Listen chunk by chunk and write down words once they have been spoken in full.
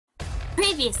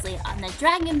Previously on the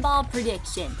Dragon Ball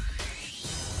prediction.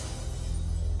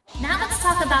 Now let's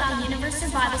talk about the Universe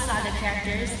Survival Saga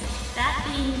characters, that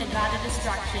being the God of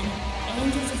Destruction,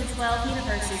 Angels of the 12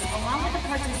 Universes, along with the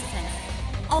participants.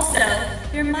 Also,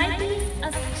 there might be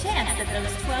a chance that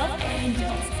those 12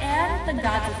 angels and the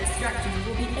Gods of Destruction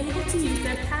will be able to use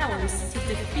their powers to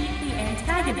defeat the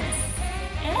antagonists,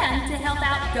 and to help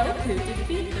out Goku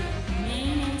defeat the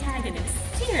main antagonist,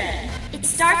 Cherami. It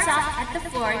starts off at the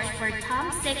forge for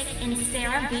Tom 6 and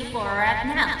Sarah B4 are up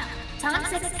now. Tom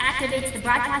 6 activates the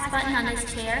broadcast button on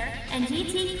his chair, and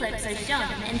GT clips are shown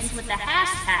and ends with the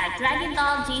hashtag Dragon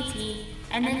Ball GT,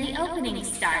 and then the opening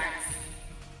starts.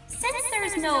 Since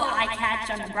there's no eye catch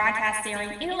on the broadcast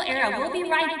airing, it'll air a "We'll be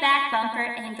right back" bumper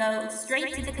and go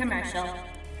straight to the commercial.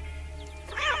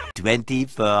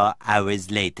 24 hours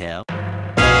later.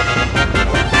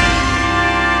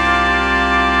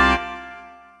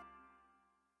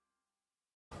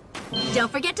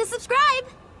 Don't forget to subscribe!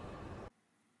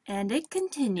 And it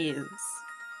continues.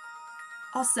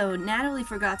 Also, Natalie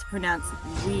forgot to pronounce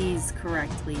 "wheeze"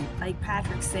 correctly, like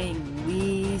Patrick saying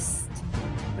 "wheezed"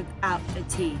 without the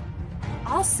T.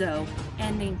 Also,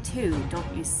 ending 2,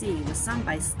 Don't You See, was sung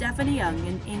by Stephanie Young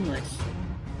in English.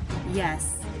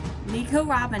 Yes, Nico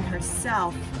Robin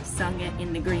herself sung it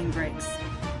in the Green Bricks.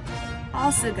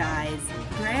 Also guys,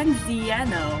 Grand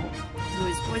Zeno, who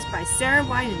is voiced by Sarah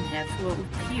Wiedenheft, will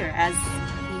appear as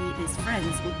he is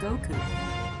friends with Goku.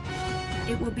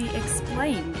 It will be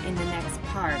explained in the next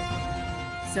part.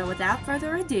 So without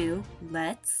further ado,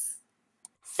 let's...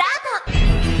 Sabat!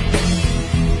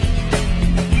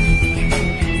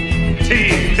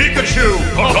 Team Pikachu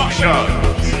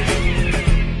Productions!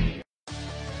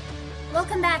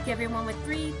 Welcome back everyone with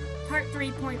part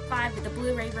 3.5 of the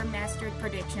Blu-ray Remastered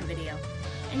prediction video.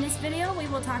 In this video we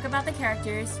will talk about the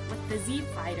characters with the Z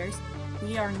Fighters.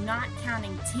 We are not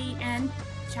counting Tien,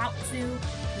 Chaozu,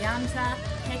 Yamcha,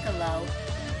 Piccolo,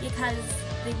 because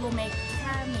they will make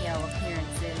cameo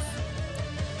appearances.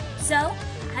 So,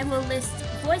 I will list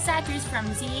voice actors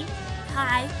from Z,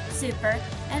 Kai, Super,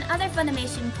 and other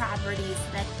Funimation properties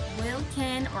that will,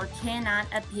 can, or cannot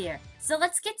appear. So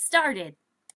let's get started!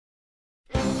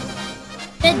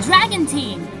 The Dragon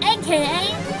Team,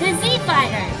 aka the Z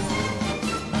Fighters!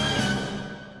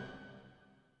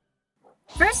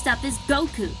 First up is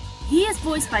Goku. He is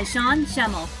voiced by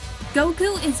Schemmel.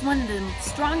 Goku is one of the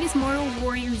strongest mortal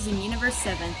warriors in Universe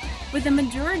 7, with the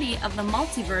majority of the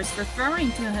multiverse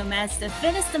referring to him as the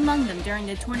fittest among them during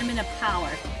the Tournament of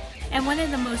Power, and one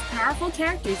of the most powerful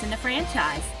characters in the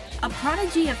franchise. A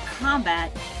prodigy of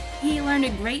combat, he learned a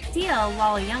great deal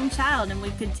while a young child and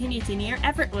would continue to near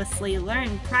effortlessly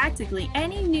learn practically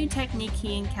any new technique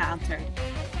he encountered.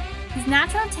 His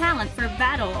natural talent for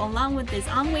battle along with his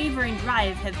unwavering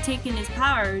drive have taken his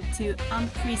power to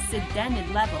unprecedented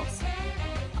levels.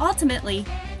 Ultimately,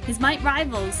 his might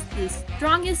rivals the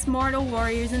strongest mortal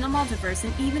warriors in the multiverse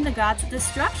and even the Gods of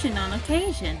Destruction on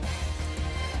occasion.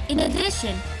 In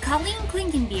addition, Colleen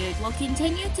Clinkenbeard will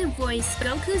continue to voice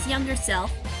Goku's younger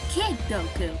self, Kid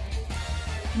Goku.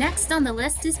 Next on the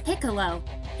list is Piccolo.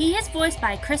 He is voiced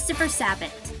by Christopher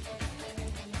Sabat.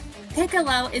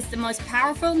 Piccolo is the most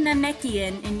powerful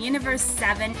Namekian in Universe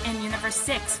 7 and Universe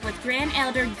 6, with Grand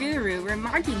Elder Guru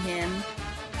remarking him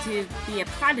to be a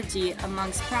prodigy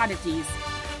amongst prodigies,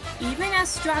 even as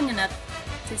strong enough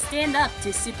to stand up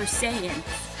to Super Saiyan.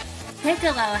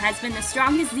 Piccolo has been the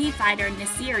strongest Z fighter in the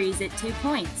series at 2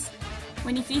 points,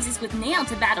 when he fuses with Nail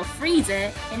to battle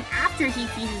Frieza, and after he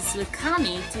fuses with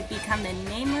Kami to become the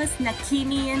nameless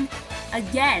Nakimian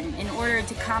again in order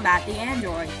to combat the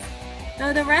androids.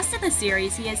 Though the rest of the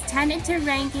series he has tended to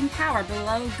rank in power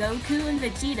below Goku and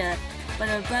Vegeta, but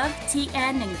above Tien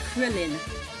and Krillin.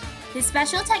 His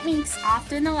special techniques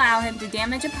often allow him to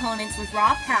damage opponents with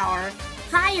raw power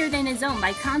higher than his own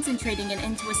by concentrating it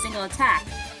into a single attack,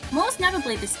 most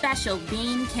notably the special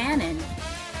Beam Cannon.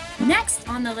 Next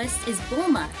on the list is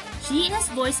Bulma. She is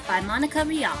voiced by Monica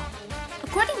Rial.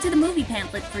 According to the movie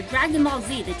pamphlet for Dragon Ball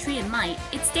Z The Tree of Might,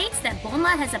 it states that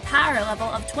Bulma has a power level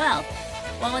of 12,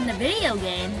 while in the video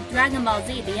game, Dragon Ball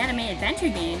Z The Anime Adventure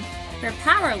game, her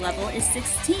power level is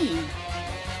 16.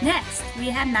 Next, we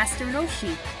have Master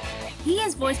Roshi. He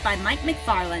is voiced by Mike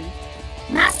McFarlane.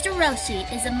 Master Roshi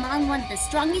is among one of the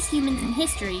strongest humans in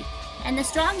history and the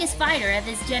strongest fighter of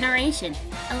his generation.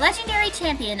 A legendary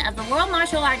champion of the World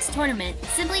Martial Arts Tournament,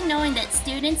 simply knowing that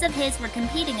students of his were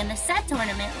competing in the said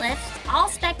tournament lifts all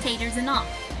spectators in awe.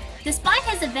 Despite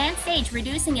his advanced age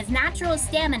reducing his natural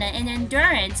stamina and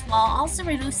endurance while also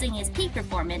reducing his peak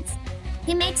performance,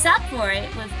 he makes up for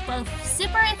it with both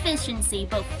super efficiency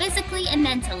both physically and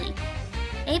mentally.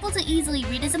 able to easily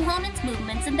read his opponent's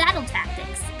movements and battle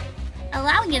tactics,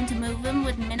 allowing him to move them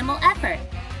with minimal effort.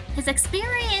 His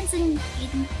experience and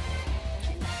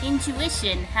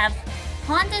intuition have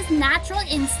Honda's natural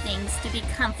instincts to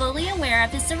become fully aware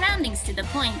of his surroundings to the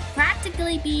point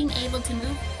practically being able to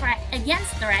move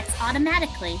against threats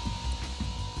automatically.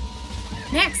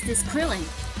 Next is Krillin.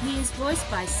 He is voiced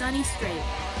by Sonny Strait.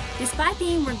 Despite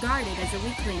being regarded as a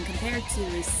weakling compared to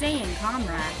his Saiyan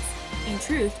comrades, in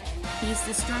truth, he is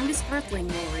the strongest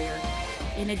Earthling warrior.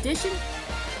 In addition,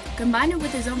 combined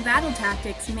with his own battle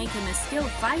tactics make him a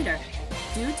skilled fighter.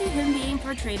 Due to him being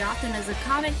portrayed often as a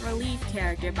comic relief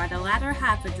character by the latter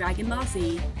half of Dragon Ball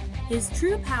Z, his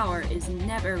true power is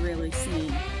never really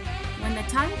seen. When the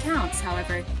time counts,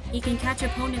 however, he can catch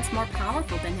opponents more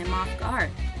powerful than him off guard.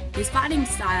 His fighting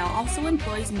style also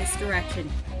employs misdirection,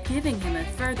 giving him a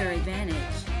further advantage.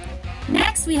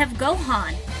 Next, we have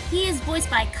Gohan. He is voiced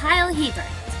by Kyle Hebert.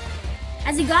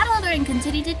 As he got older and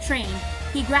continued to train,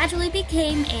 he gradually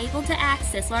became able to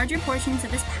access larger portions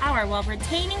of his power while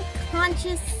retaining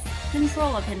conscious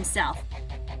control of himself.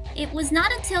 It was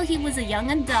not until he was a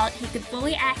young adult he could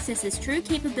fully access his true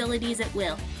capabilities at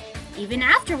will. Even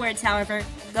afterwards, however,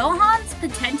 Gohan's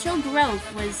potential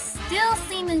growth was still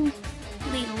seemingly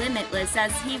limitless,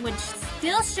 as he would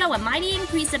still show a mighty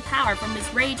increase of power from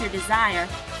his rage or desire,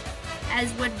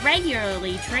 as would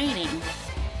regularly training.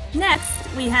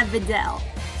 Next, we have Videl.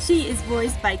 She is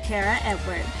voiced by Kara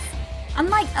Edwards.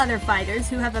 Unlike other fighters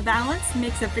who have a balanced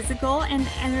mix of physical and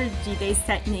energy-based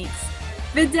techniques,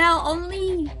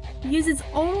 Videl uses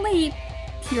only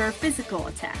pure physical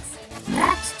attacks.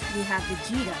 Next, we have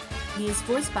Vegeta. He is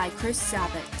voiced by Chris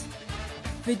Sabat.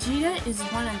 Vegeta is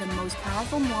one of the most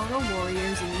powerful mortal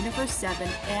warriors in Universe 7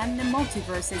 and the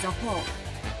multiverse as a whole.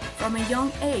 From a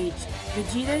young age,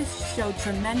 Vegeta showed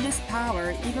tremendous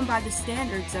power even by the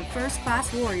standards of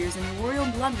first-class warriors in the royal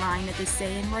bloodline of the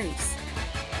Saiyan race.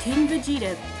 King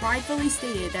Vegeta pridefully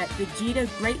stated that Vegeta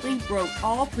greatly broke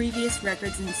all previous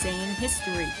records in Saiyan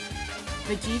history.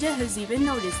 Vegeta has even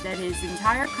noticed that his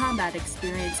entire combat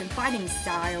experience and fighting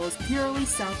style is purely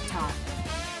self-taught,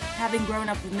 having grown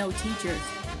up with no teachers,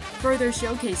 further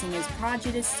showcasing his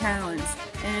prodigious talents,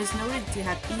 and is noted to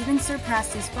have even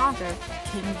surpassed his father,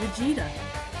 King Vegeta.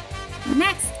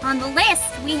 Next on the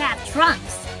list, we have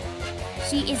Trunks.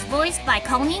 She is voiced by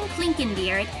Colleen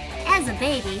Clinkenbeard as a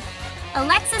baby,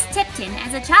 Alexis Tipton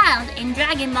as a child in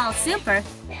Dragon Ball Super,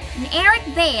 and Eric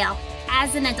Vale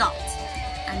as an adult.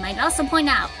 I might also point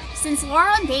out, since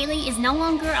Laura Bailey is no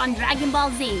longer on Dragon Ball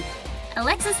Z,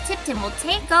 Alexis Tipton will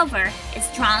take over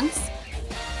as Trunks,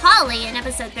 Holly in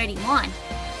episode 31,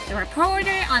 the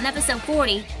reporter on episode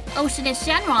 40, Oceanus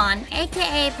Shenron,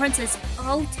 aka Princess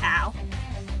Otao.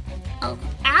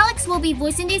 Alex will be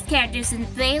voicing these characters since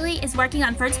Bailey is working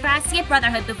on First Basket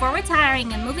Brotherhood before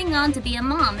retiring and moving on to be a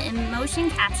mom in motion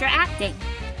capture acting.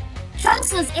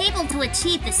 Trunks was able to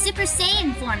achieve the Super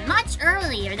Saiyan form much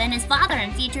earlier than his father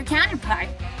and future counterpart,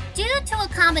 due to a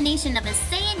combination of his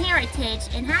Saiyan heritage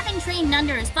and having trained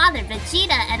under his father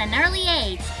Vegeta at an early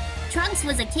age. Trunks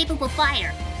was a capable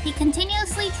fighter. He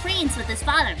continuously trains with his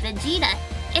father Vegeta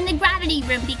in the gravity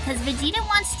room because Vegeta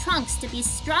wants Trunks to be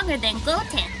stronger than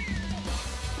Goten.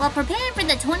 While preparing for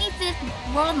the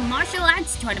 25th World Martial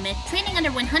Arts Tournament, training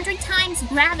under 100 times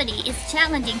gravity is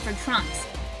challenging for Trunks.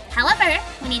 However,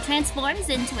 when he transforms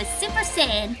into a Super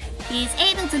Saiyan, he is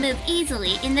able to move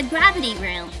easily in the gravity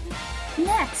room.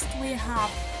 Next, we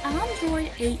have Android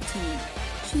 18.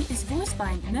 She is voiced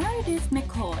by Meredith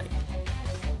McCoy.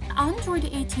 Android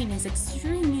 18 is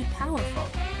extremely powerful,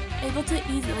 able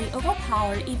to easily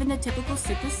overpower even the typical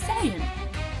Super Saiyan.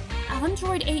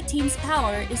 Android 18's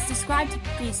power is described to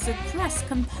be suppressed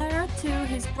compared to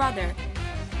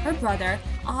her brother,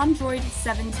 Android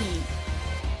 17.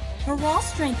 Her raw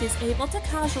strength is able to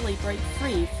casually break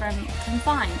free from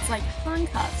confines like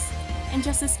handcuffs, and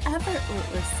just as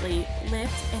effortlessly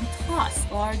lift and toss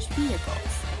large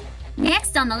vehicles.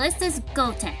 Next on the list is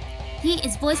Goten. He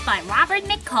is voiced by Robert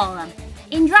McCollum.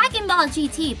 In Dragon Ball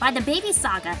GT by the Baby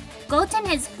Saga, Goten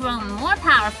has grown more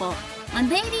powerful. When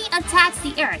Baby attacks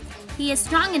the Earth, he is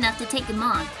strong enough to take him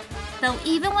on. Though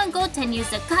even when Goten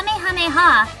used a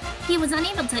Kamehameha, he was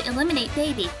unable to eliminate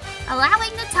Baby,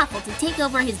 allowing the Tuffle to take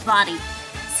over his body.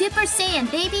 Super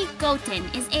Saiyan Baby Goten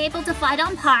is able to fight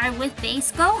on par with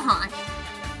base Gohan,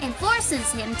 and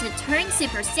forces him to turn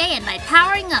Super Saiyan by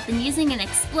powering up and using an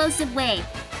explosive wave.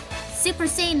 Super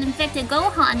Saiyan infected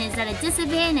Gohan is at a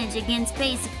disadvantage against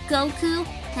base Goku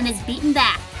and is beaten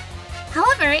back.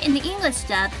 However, in the English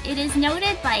dub, it is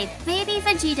noted by Baby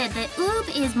Vegeta that Oob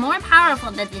is more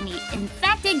powerful than the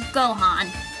infected Gohan,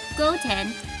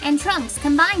 Goten, and Trunks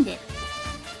combined.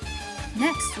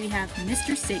 Next, we have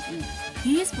Mr. Satan.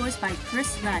 He is voiced by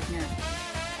Chris Radner.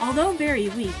 Although very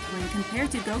weak when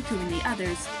compared to Goku and the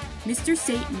others, Mr.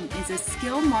 Satan is a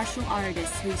skilled martial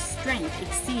artist whose strength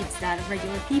exceeds that of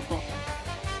regular people.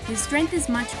 His strength is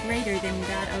much greater than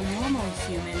that of normal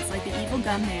humans like the evil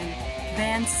gunman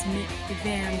Van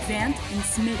Zant and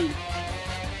Smitty,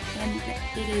 and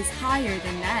it is higher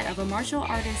than that of a martial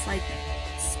artist like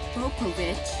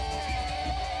Spopovich.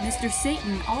 Mr.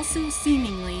 Satan also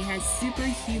seemingly has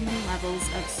superhuman levels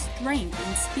of strength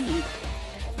and speed,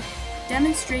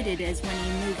 demonstrated as when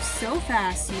he moves so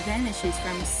fast he vanishes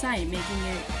from sight, making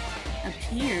it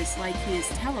appears like he is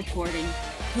teleporting,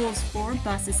 pulls 4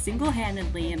 buses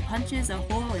single-handedly and punches a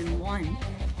hole in one,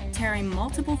 tearing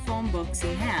multiple phone books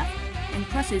in half, and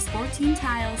crushes 14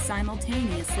 tiles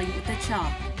simultaneously with a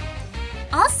chop.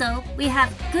 Also, we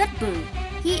have Good Boo.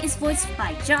 He is voiced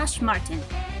by Josh Martin.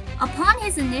 Upon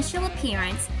his initial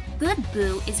appearance, Good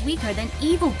Boo is weaker than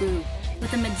Evil Boo,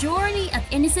 with the majority of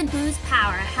Innocent Boo's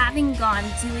power having gone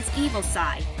to his evil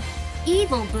side.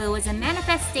 Evil Boo is a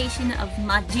manifestation of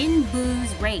Majin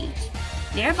Boo's rage,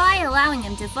 thereby allowing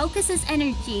him to focus his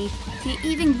energy to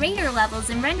even greater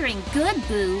levels and rendering Good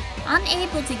Boo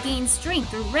unable to gain strength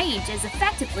through rage as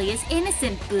effectively as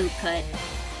Innocent Boo could.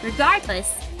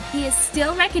 Regardless, he is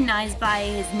still recognized by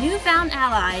his newfound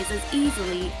allies as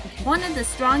easily one of the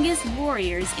strongest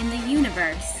warriors in the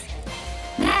universe.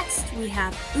 Next, we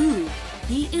have Oob.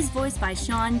 He is voiced by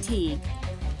Sean Teague.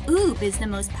 Oob is the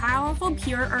most powerful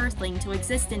pure Earthling to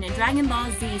exist in a Dragon Ball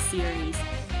Z series.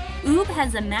 Oob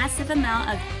has a massive amount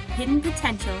of hidden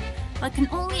potential, but can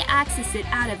only access it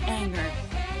out of anger.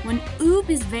 When Oob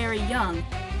is very young,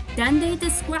 Dundee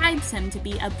describes him to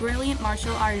be a brilliant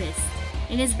martial artist.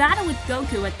 In his battle with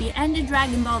Goku at the end of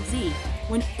Dragon Ball Z,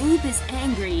 when Oob is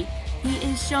angry, he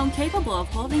is shown capable of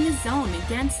holding his own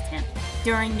against him.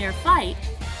 During their fight,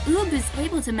 Oob is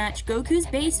able to match Goku's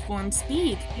base form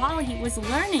speed while he was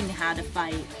learning how to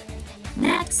fight.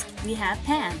 Next, we have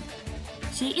Pan.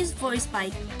 She is voiced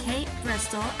by Kate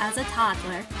Bristol as a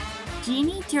toddler,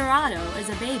 Jeannie Tirado as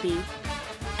a baby,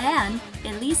 and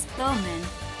Elise Baughman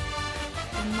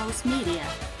in most media.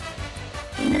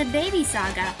 In the Baby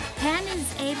Saga, Pan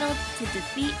is able to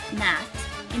defeat Nat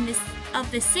of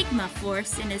the Sigma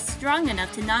Force and is strong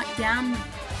enough to knock down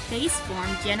base form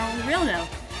General Rildo,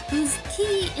 whose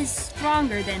ki is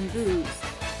stronger than Boo's,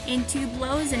 in 2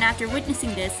 blows, and after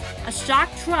witnessing this, a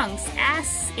shocked Trunks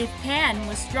asks if Pan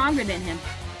was stronger than him.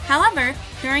 However,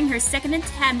 during her second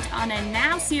attempt on a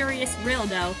now serious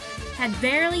Rildo, had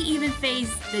barely even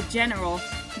phased the General,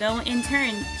 though in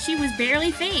turn, she was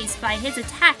barely phased by his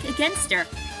attack against her.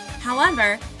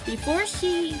 However, before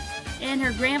she and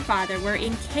her grandfather were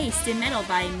encased in metal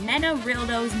by Meta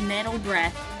Rildo's metal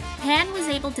breath, Pan was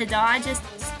able to dodge a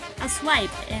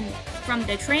swipe from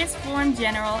the transformed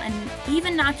General and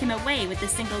even knock him away with a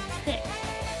single kick.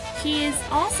 She is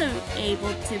also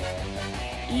able to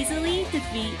easily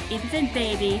defeat Infant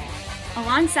Baby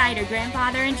alongside her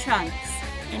grandfather and Trunks,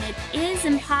 and it is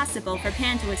impossible for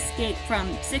Pan to escape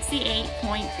from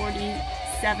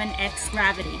 68.47x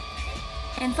gravity.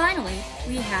 And finally,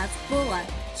 we have Bulla.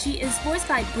 She is voiced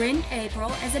by Bryn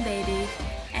April as a baby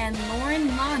and Lauren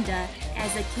Monda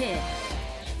as a kid.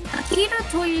 Akira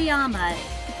Toriyama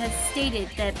has stated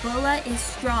that Bulla is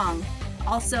strong.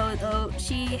 Also, though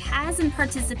she hasn't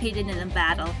participated in a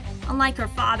battle, unlike her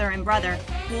father and brother,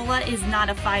 Bulla is not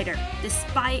a fighter,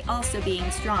 despite also being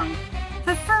strong,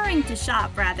 preferring to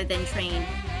shop rather than train.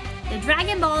 The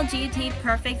Dragon Ball GT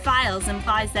Perfect Files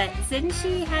implies that since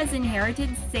she has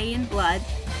inherited Saiyan blood,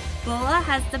 Bulla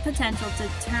has the potential to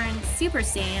turn Super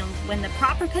Saiyan when the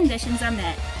proper conditions are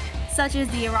met, such as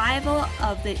the arrival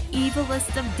of the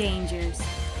evilest of dangers.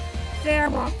 There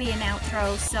won't be an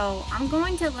outro, so I'm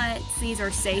going to let Caesar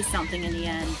say something in the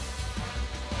end.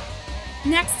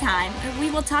 Next time, we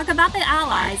will talk about the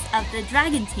allies of the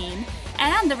Dragon Team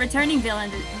and the returning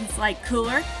villains like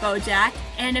Cooler, Bojack,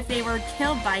 and if they were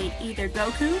killed by either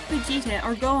Goku, Vegeta,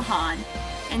 or Gohan,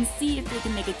 and see if they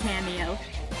can make a cameo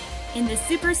in the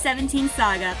Super 17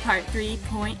 Saga Part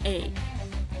 3.8.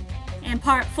 And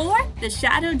Part 4, the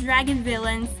Shadow Dragon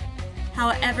villains.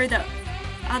 However, the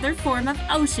other form of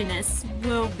Oceanus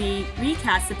will be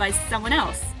recasted by someone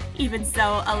else. Even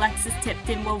so, Alexis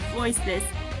Tipton will voice this,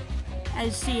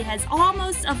 as she has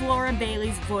almost of Laura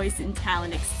Bailey's voice and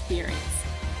talent experience.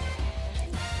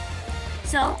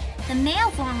 So, the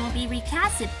male form will be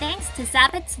recasted thanks to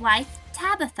Sabat's wife,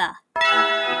 Tabitha.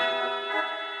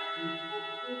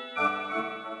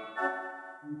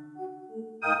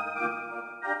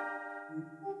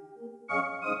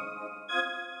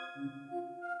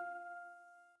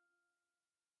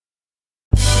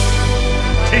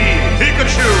 Team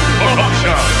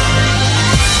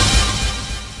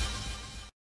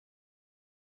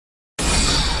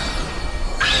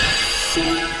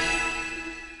City.